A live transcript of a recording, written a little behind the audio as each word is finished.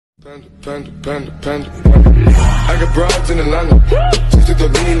I got broads in Atlanta, just to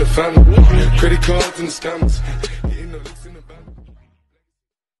lean in the family, credit cards in the scammers.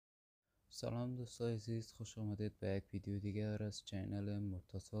 سلام دوستای عزیز، خوش آمدید به یک ویدیو دیگر از چینل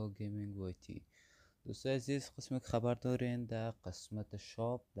مرتضی گیمینگ وایتی. دوستای عزیز، قسمی که خبر دارین در قسمت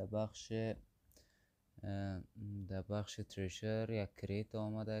شاپ در بخش تریشر یک کریت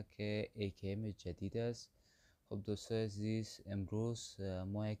آمده که AKM جدید است. خب دوستای عزیز، امروز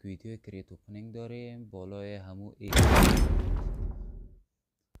ما یک ویدیو کریت اوپنینگ داریم بالای همو AKM.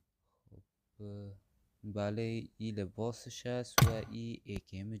 خب بله، این لباسش است و این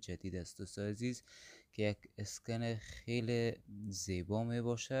AKM جدید است دوستای عزیز که یک اسکن خیلی زیبا می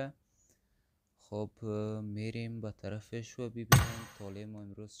باشه. خب میریم به طرفش و ببینیم طالع ما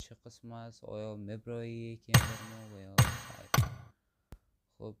امروز چه قسم است، آیا مبرایی AKM بر ما و یا خیر.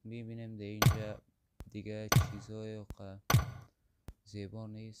 خب میبینیم در اینجا دیگه چیزهای زیبا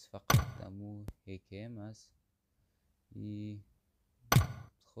نیست، فقط دمو AKM است.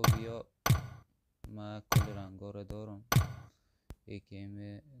 خب یا ما کل رنگا را دارم،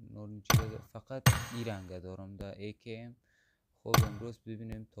 AKM نورنجی را فقط این رنگ دارم در AKM. خب امروز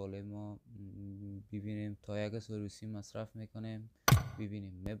ببینیم طالع ما، ببینیم تا یک سرویسی مصرف میکنیم،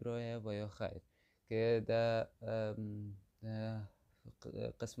 ببینیم مبرایه و یا خیر. که در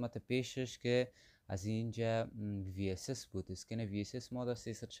قسمت پیشش که از اینجا VSS بود، اسکن VSS ما در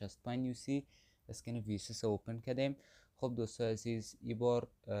 365 UC اسکن VSS اوپن کردیم. خب دوستای عزیز، این بار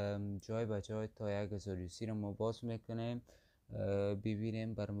جای به جای تا 1000 UC رو ما باز میکنیم،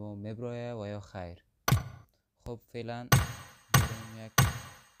 ببینیم بر ما مبرایه و یا خیر. خب فعلا بریم یک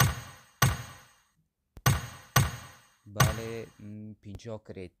بله 50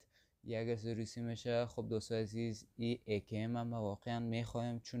 کریت 1000 UC میشه. خب دوستای عزیز، این AKM هم واقعا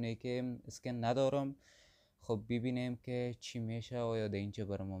میخوایم چون AKM اسکن ندارم. خب ببینیم که چی میشه، آیا در اینجا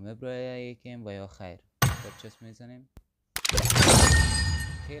بر ما مبرایه AKM و یا خیر. پرچس میزنیم.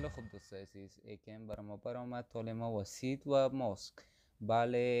 خیلی خوب دوستای عزیز، AKM بر ما برآمد، طالع ما وسید و ماسک.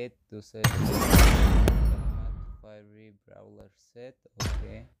 بله دوستای عزیز، فایری براولر ست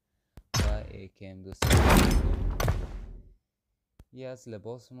اوکی و AKM دوستای عزیز. این از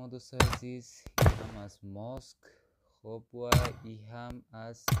لباس ما دوستای عزیز، این هم از ماسک. خب و این هم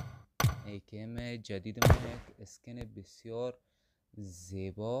از AKM جدید ما، یک اسکن بسیار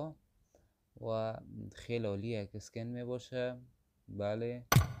زیبا و خیلی عالی یک اسکن می باشه. بله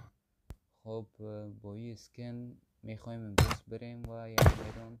خب با این اسکن میخوایم امروز بریم و یک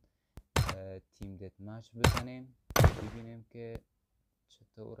میدان تیم دت مچ بزنیم، ببینیم که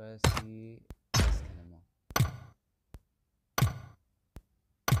چطور است این اسکن ما.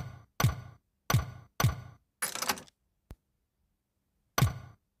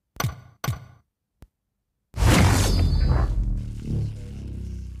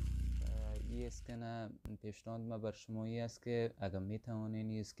 این اسکن پیشنهاد ما بر شما است که اگر میتوانین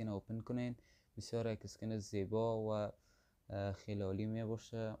این اسکن اوپن کنین، بسیار یک اسکن زیبا و خیلی عالی می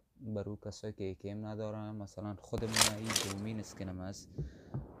باشه برای کسایی که AKM ندارن. مثلا خود من این دومین اسکنم است.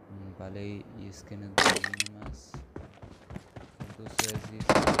 بله این اسکن دومینم است دوستای عزیز.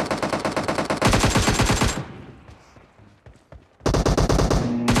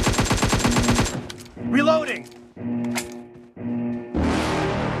 Reloading.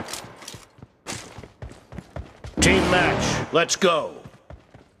 Team match, let's go.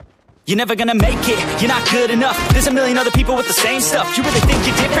 You're never gonna make it, you're not good enough. There's a million other people with the same stuff. You really think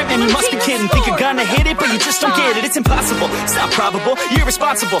you're different? Man, you must be kidding. Think you're gonna hit it, but you just don't get it. It's impossible, it's not probable, you're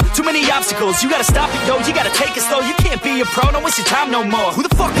irresponsible. Too many obstacles, you gotta stop it, yo. You gotta take it slow, you can't be a pro. Don't waste your time no more. Who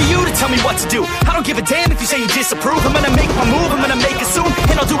the fuck are you to tell me what to do? I don't give a damn if you say you disapprove. I'm gonna make my move, I'm gonna make it soon.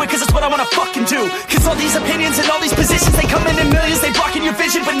 And I'll do it cause it's what I wanna fucking do. Cause all these opinions and all these positions, they come in millions. They blocking your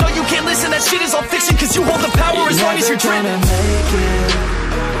vision, but no you can't listen. That shit is all fiction, cause you hold the power as long as you're driven.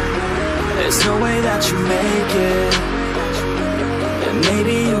 There's no way that you make it, and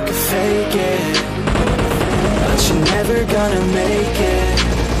maybe you can fake it, but you're never gonna make it.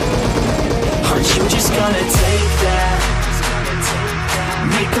 Aren't you just gonna take that?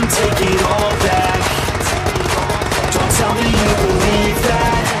 Make them take it all back. Don't tell me you believe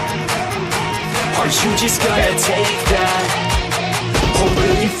that. Aren't you just gonna take that? Or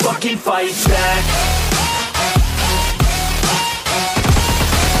will you fucking fight back?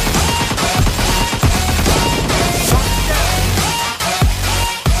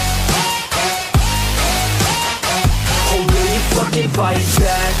 Fight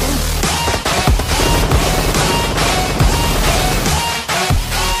back.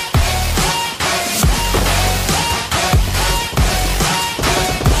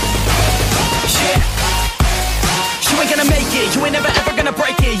 Yeah. You ain't gonna make it, you ain't never ever gonna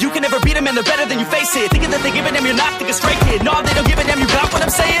break it. You can and they're better than you face it. Thinking that they give a damn, you're not, think a straight kid. No, they don't give a damn, you got what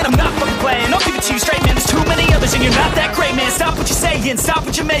I'm saying? I'm not fucking playing, I'll give it to you straight, man. There's too many others and you're not that great, man. Stop what you're saying, stop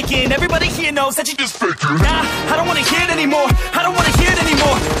what you're making. Everybody here knows that you just faking. Nah, I don't wanna hear it anymore, I don't wanna hear it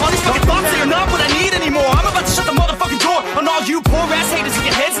anymore. All these fucking thoughts, they are not what I need anymore. I'm about to shut the motherfucking door on all you poor ass haters with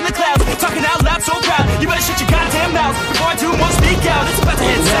your heads in the clouds. Talking out loud so proud, you better shut your goddamn mouth before I do more speak out. It's about to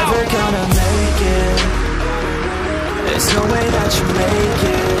head south. Never gonna make it. There's no way that you make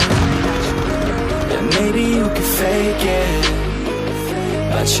it. And maybe you can fake it,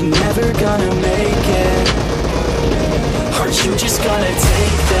 but you're never gonna make it. Aren't you just gonna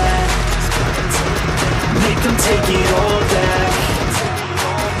take that? Make them take it all back.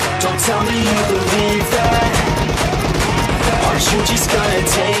 Don't tell me you believe that. Aren't you just gonna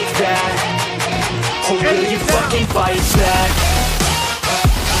take that? Or will you fucking fight back?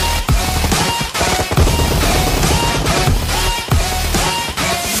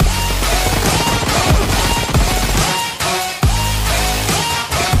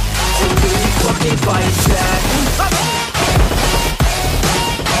 Fight back.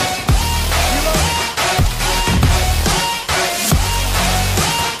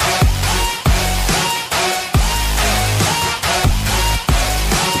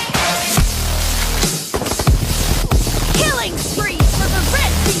 Killing spree for the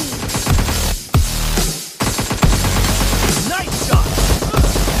red team. Nice shot.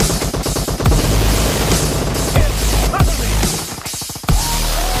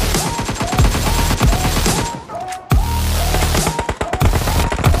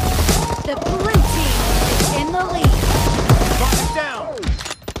 The blue team is in the lead. Mark it down.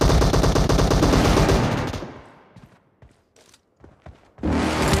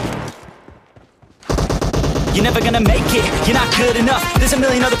 You're never gonna make it, you're not good enough. There's a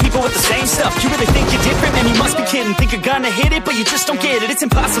million other people with the same stuff. You really think you're different, man, you must be kidding. Think you're gonna hit it, but you just don't get it. It's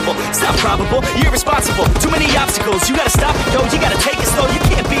impossible, it's not probable, you're irresponsible. Too many obstacles, you gotta stop it, yo. You gotta take it slow, you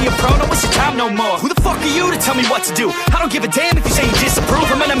can't be a pro, don't waste your time no more. Who the fuck are you to tell me what to do? I don't give a damn if you say you disapprove.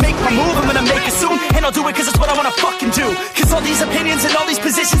 I'm gonna make my move, I'm gonna make it soon. And I'll do it cause it's what I wanna fucking do. Cause all these opinions and all these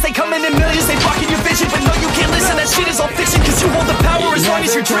positions, they come in millions, they blocking your vision. But no, you can't listen, that shit is all fiction. Cause you hold the power as long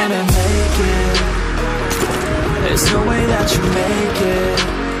as you're dreaming. Make it. There's no way that you make it.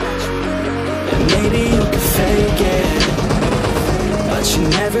 And maybe you can fake it, but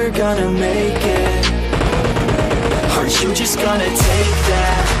you're never gonna make it. Aren't you just gonna take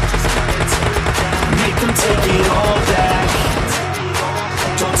that? Make them take it all back.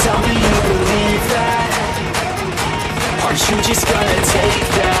 Don't tell me you believe that. Aren't you just gonna take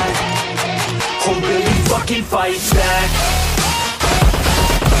that? Or will you fucking fight back?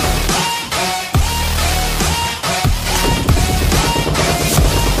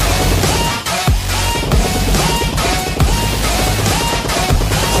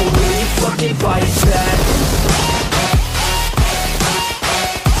 Fucking fight back.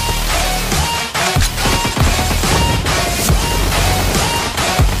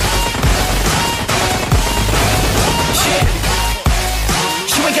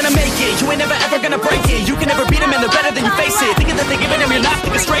 You ain't gonna make it, you ain't never ever gonna break it. You can never beat them and they're better than you face it. Thinking that they give a damn, you're not,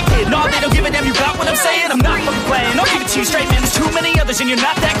 think a straight kid. No, they don't give a damn, you got what I'm saying? I'm not fucking playing, I'll give it to you straight, man. There's too many others and you're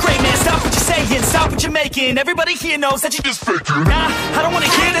not that great, man. Stop what you're saying, stop what you're making. Everybody here knows that you just faking. Nah, I don't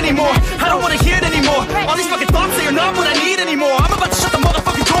wanna hear it anymore, I don't wanna hear it anymore. All these fucking thoughts, they are not what I need anymore. I'm about to shut the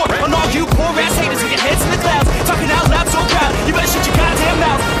motherfucking door on all you poor ass haters with your heads in the clouds. Talking out loud so proud, you better shut your goddamn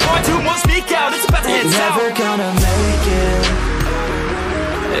mouth before I do more speak out. It's about to head south. Never gonna make it.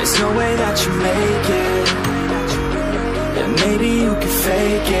 There's no way that you make it. And maybe you can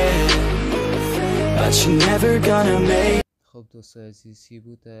fake it, but you're never gonna make it. خب دوستان عزیزی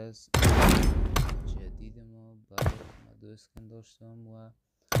بود از جدید ما. من دو اسکن داشتم و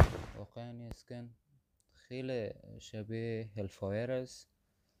واقعا این اسکن خیلی شبیه هلفایر است.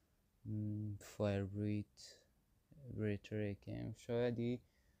 فایر بریتر کم شایدی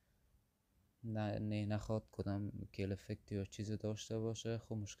نخواد کدام کل افکت یا چیز داشته باشه.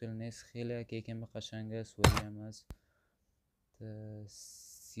 خب مشکل نیست، خیلی که یکم قشنگ است. ولی هم از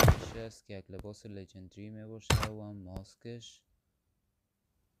سیبش است که یک لباس لژندری می باشه و هم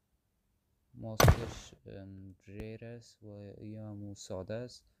ماسکش ریر است و یا همون ساده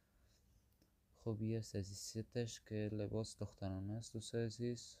است. خب یه است از ستش که لباس دخترانه است دوست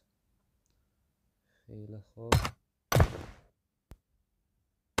عزیز. خیلی خوب.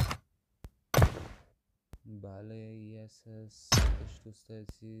 بله یه است از ستش دوست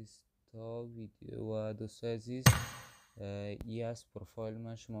عزیز. تا ویدیو و دوست عزیز ای از پروفایل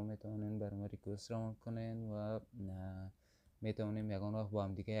من شما میتونین بر ما ریکوست را کنین و میتونیم یکان وقت با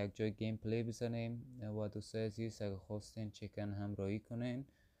هم دیگه یک جای گیم پلی بزنیم و دوست عزیز اگه خواستین چکن همراهی کنین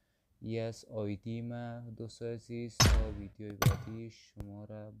از آیدیم دوست عزیز تا ویدیوی بعدی شما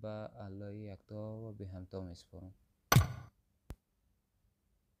را به الله یکتا و به همتا میسپارم.